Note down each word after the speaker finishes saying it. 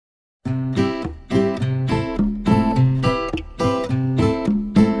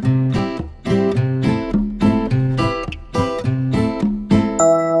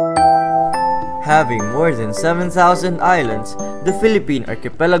more than 7,000 islands, the Philippine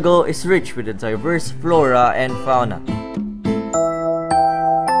archipelago is rich with a diverse flora and fauna.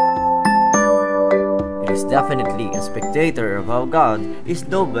 It is definitely a spectator of how God is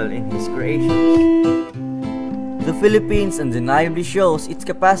noble in His creations. The Philippines undeniably shows its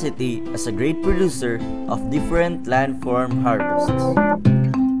capacity as a great producer of different landform harvests.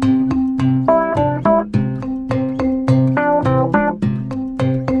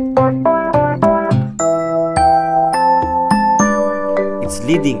 Its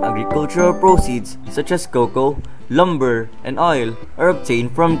leading agricultural proceeds such as cocoa, lumber, and oil are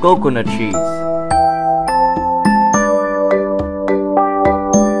obtained from coconut trees.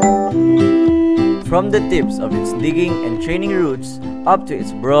 From the tips of its digging and training roots up to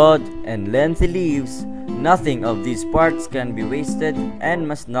its broad and lengthy leaves, nothing of these parts can be wasted and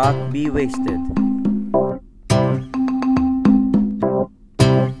must not be wasted.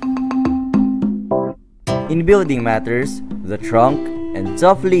 In building matters, the trunk and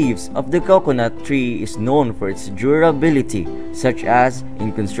tough leaves of the coconut tree is known for its durability, such as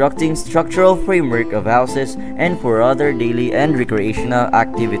in constructing structural framework of houses and for other daily and recreational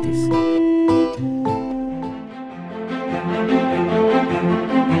activities.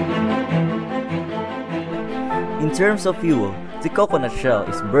 In terms of fuel, the coconut shell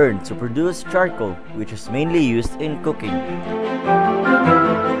is burned to produce charcoal, which is mainly used in cooking.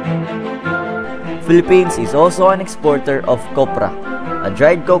 Philippines is also an exporter of copra, a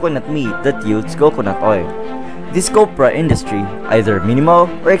dried coconut meat that yields coconut oil. This copra industry, either minimal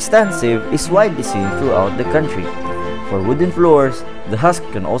or extensive, is widely seen throughout the country. For wooden floors, the husk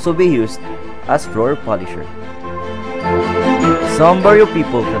can also be used as floor polisher. Some barrio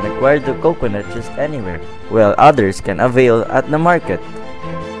people can acquire the coconut just anywhere, while others can avail at the market.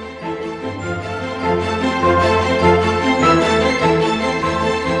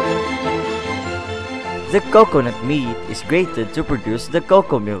 The coconut meat is grated to produce the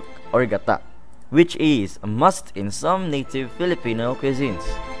cocoa milk or gata, which is a must in some native Filipino cuisines.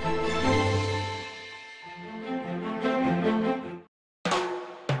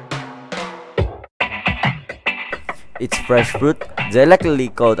 Its fresh fruit, delicately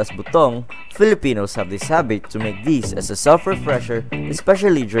called as butong, Filipinos have this habit to make these as a self-refresher,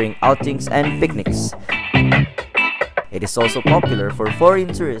 especially during outings and picnics. It is also popular for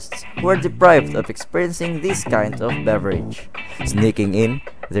foreign tourists who are deprived of experiencing this kind of beverage. Sneaking in,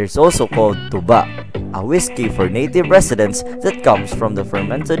 there is also called tuba, a whiskey for native residents that comes from the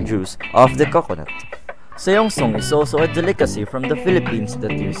fermented juice of the coconut. Sayongsong is also a delicacy from the Philippines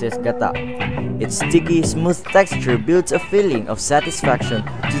that uses gata. Its sticky, smooth texture builds a feeling of satisfaction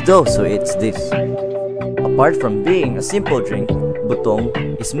to those who eat this. Apart from being a simple drink, butong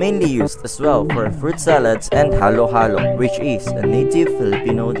is mainly used as well for fruit salads and halo-halo, which is a native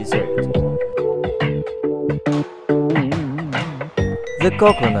Filipino dessert. The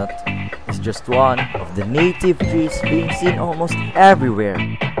coconut is just one of the native trees being seen almost everywhere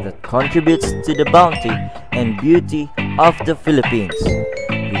that contributes to the bounty and beauty of the Philippines.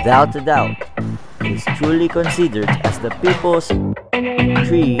 Without a doubt, it is truly considered as the people's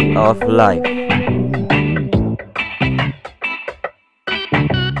tree of life.